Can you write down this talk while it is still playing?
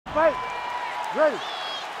Fight. Ready.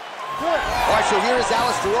 All right, so here is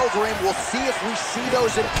Overeem. We'll see if we see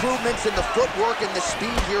those improvements in the footwork and the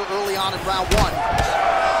speed here early on in round one.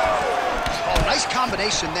 Oh, nice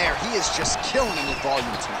combination there. He is just killing him with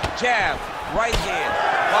volume tonight. Jab, right hand,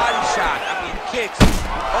 body shot, kicks.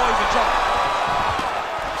 Oh, he's in trouble.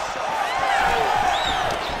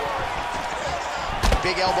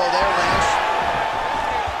 Big elbow there, lands.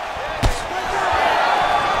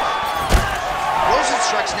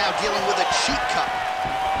 Rozenstruik's now dealing with a cheek cut.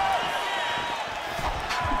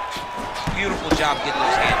 Beautiful job getting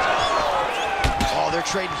those hands up. Oh, they're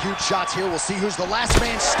trading huge shots here. We'll see who's the last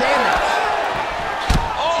man standing.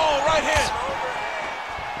 Oh, right hand.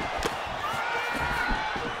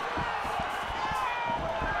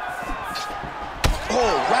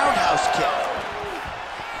 Oh, roundhouse kick.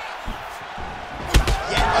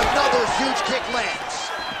 Yet another huge kick lands.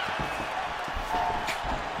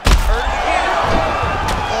 Heard it again.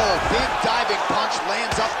 Oh, big diving punch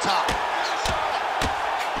lands up top.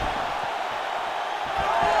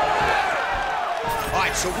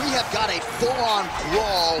 So we have got a full-on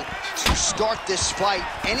brawl to start this fight.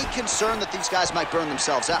 Any concern that these guys might burn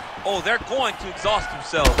themselves out? Oh, they're going to exhaust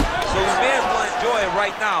themselves. So the fans will enjoy it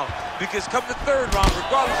right now, because come the third round,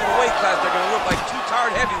 regardless of the weight class, they're going to look like two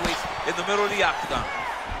tired heavyweights in the middle of the octagon.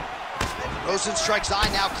 Rozenstruik's eye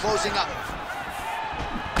now closing up.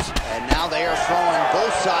 And now they are throwing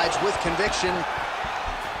both sides with conviction.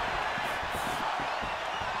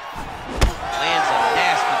 Lands a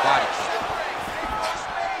nasty body kick.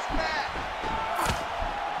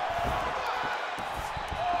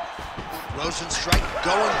 Rozenstruik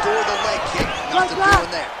going for the leg kick. Nothing doing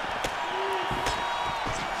there.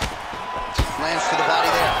 Lands to the body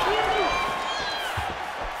there.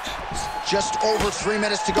 Just over 3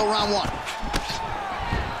 minutes to go round one.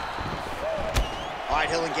 All right,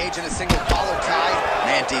 he'll engage in a single collar tie.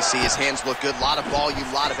 Man, DC, his hands look good. A lot of volume,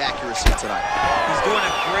 a lot of accuracy tonight. He's doing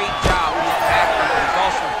a great job. He's accurate. He's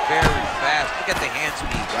also very fast. Look at the hand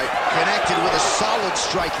speed. Right, connected with a solid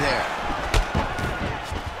strike there.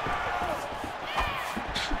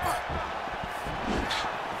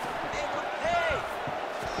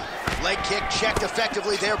 Leg kick checked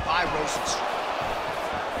effectively there by Rozenstruik.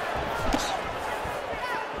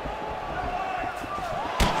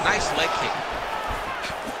 Nice leg kick.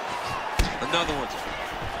 Another one.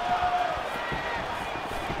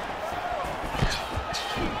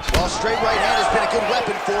 Well, straight right hand has been a good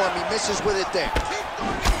weapon for him. He misses with it there.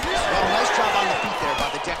 Well, nice job on the feet there by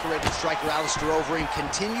the decorated striker, Overeem.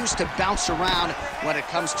 Continues to bounce around when it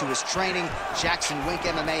comes to his training. Jackson Wink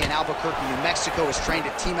MMA in Albuquerque, New Mexico, is trained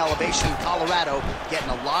at Team Elevation in Colorado, getting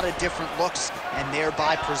a lot of different looks and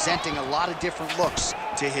thereby presenting a lot of different looks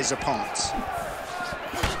to his opponents.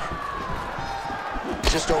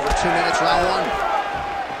 Just over 2 minutes, round one.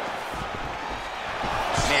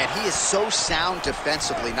 Man, he is so sound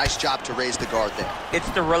defensively. Nice job to raise the guard there. It's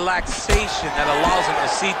the relaxation that allows him to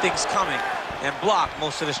see things coming and block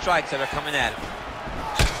most of the strikes that are coming at him.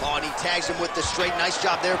 Oh, and he tags him with the straight. Nice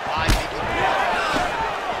job there by making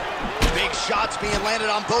big shots being landed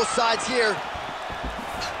on both sides here.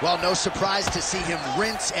 Well, no surprise to see him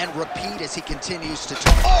rinse and repeat as he continues to...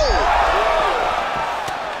 Oh!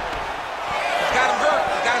 He's got him hurt.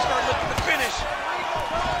 He's got to start looking to finish.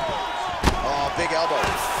 Oh, big elbow.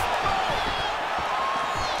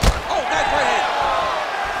 Oh, nice right hand.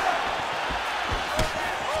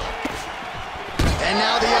 And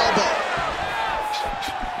now the elbow.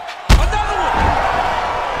 Another one.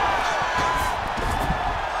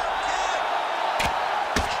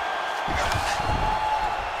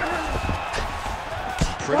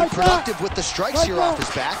 Pretty productive with the strikes here off his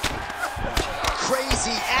back.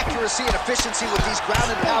 Crazy accuracy and efficiency with these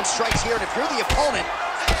ground and pound strikes here. And if you're the opponent,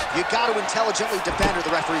 you got to intelligently defend or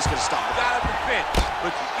the referee's going to stop it. You got to defend.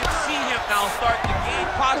 But you can see him now starting to gain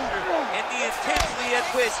posture, and the intensity at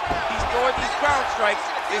which he's throwing these ground strikes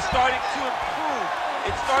is starting to improve.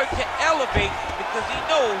 It's starting to elevate because he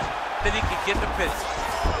knows that he can get the finish.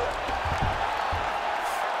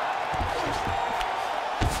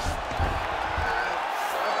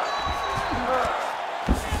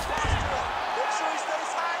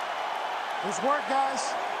 Nice work,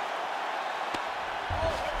 guys.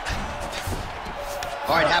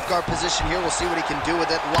 All right, half guard position here. We'll see what he can do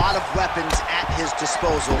with it. A lot of weapons at his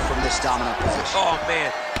disposal from this dominant position. Oh,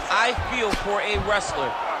 man. I feel for a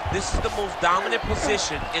wrestler, this is the most dominant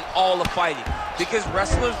position in all of fighting because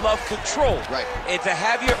wrestlers love control. Right. And to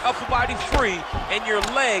have your upper body free and your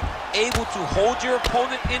leg able to hold your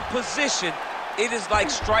opponent in position, it is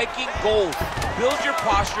like striking gold. Build your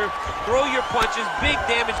posture, throw your punches, big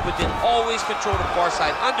damage, but then always control the far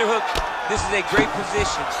side underhook. This is a great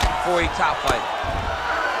position for a top fighter.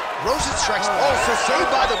 Rozenstruik's also saved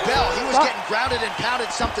by the bell. He was getting grounded and pounded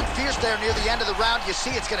something fierce there near the end of the round. You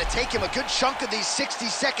see it's going to take him a good chunk of these 60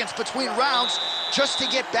 seconds between rounds just to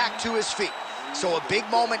get back to his feet. So a big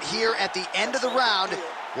moment here at the end of the round.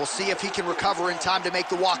 We'll see if he can recover in time to make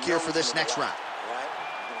the walk here for this next round.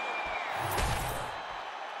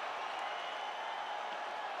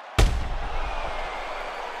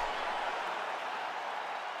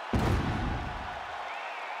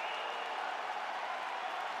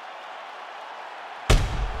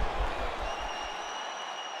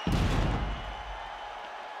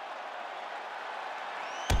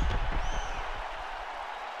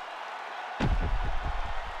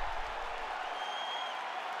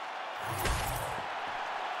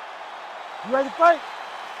 You ready to fight?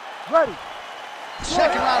 Ready.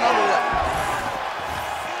 Second round underway.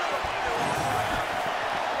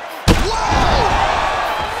 Whoa!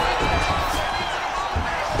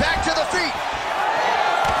 Back to the feet.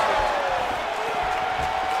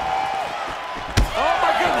 Oh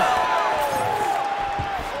my goodness.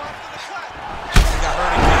 He got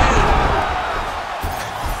hurt again.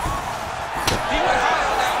 He went high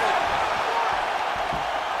on that one.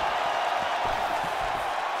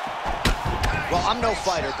 Well, I'm no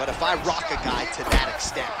fighter, but if I rock a guy to that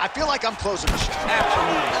extent, I feel like I'm closing the show.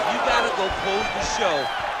 Absolutely. You gotta go close the show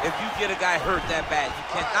if you get a guy hurt that bad. You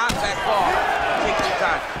cannot back off and take your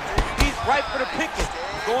time. He's right for the picking.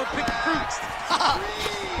 Go and pick the fruits.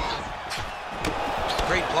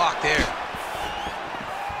 Great block there.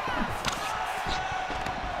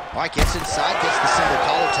 All right, gets inside, gets the single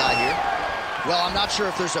collar tie here. Well, I'm not sure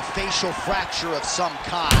if there's a facial fracture of some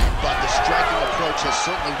kind, but the striking approach has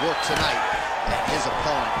certainly worked tonight, and his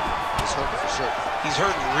opponent is hurting for certain. He's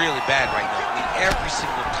hurting really bad right now. I mean, every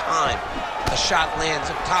single time a shot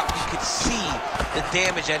lands up top, you can see the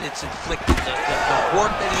damage that it's inflicted. The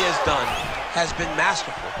work that he has done has been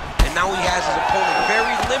masterful. And now he has his opponent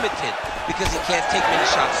very limited because he can't take many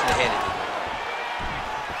shots to the head anymore.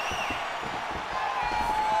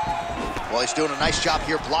 Well, he's doing a nice job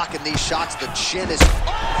here blocking these shots. The chin is...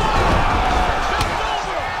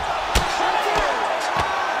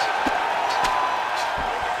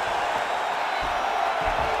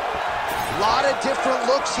 A lot of different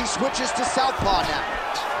looks. He switches to southpaw now.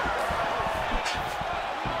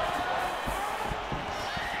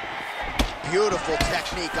 Beautiful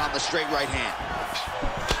technique on the straight right hand.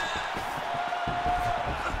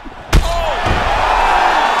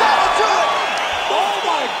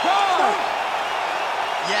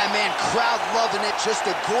 Yeah, man, crowd loving it. Just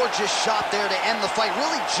a gorgeous shot there to end the fight.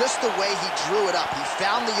 Really just the way he drew it up. He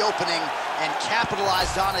found the opening and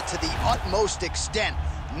capitalized on it to the utmost extent.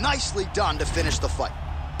 Nicely done to finish the fight.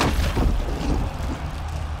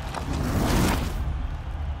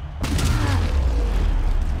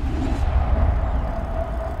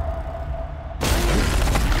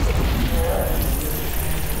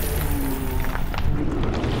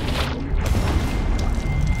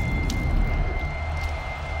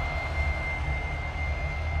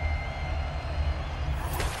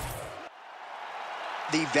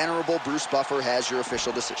 The venerable Bruce Buffer has your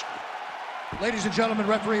official decision. Ladies and gentlemen,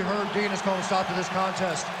 referee Herb Dean has called a stop to this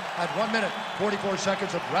contest at 1 minute, 44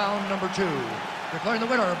 seconds of round number 2. Declaring the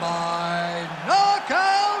winner by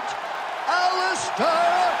knockout,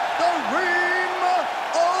 Alistair "Overeem"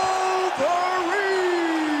 Overeem.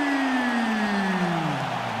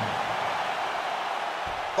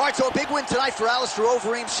 All right, so a big win tonight for Alistair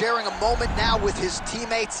Overeem, sharing a moment now with his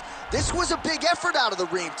teammates. This was a big effort out of the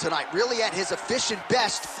Reem tonight, really at his efficient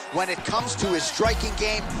best when it comes to his striking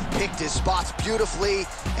game, picked his spots beautifully,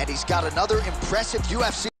 and he's got another impressive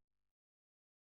UFC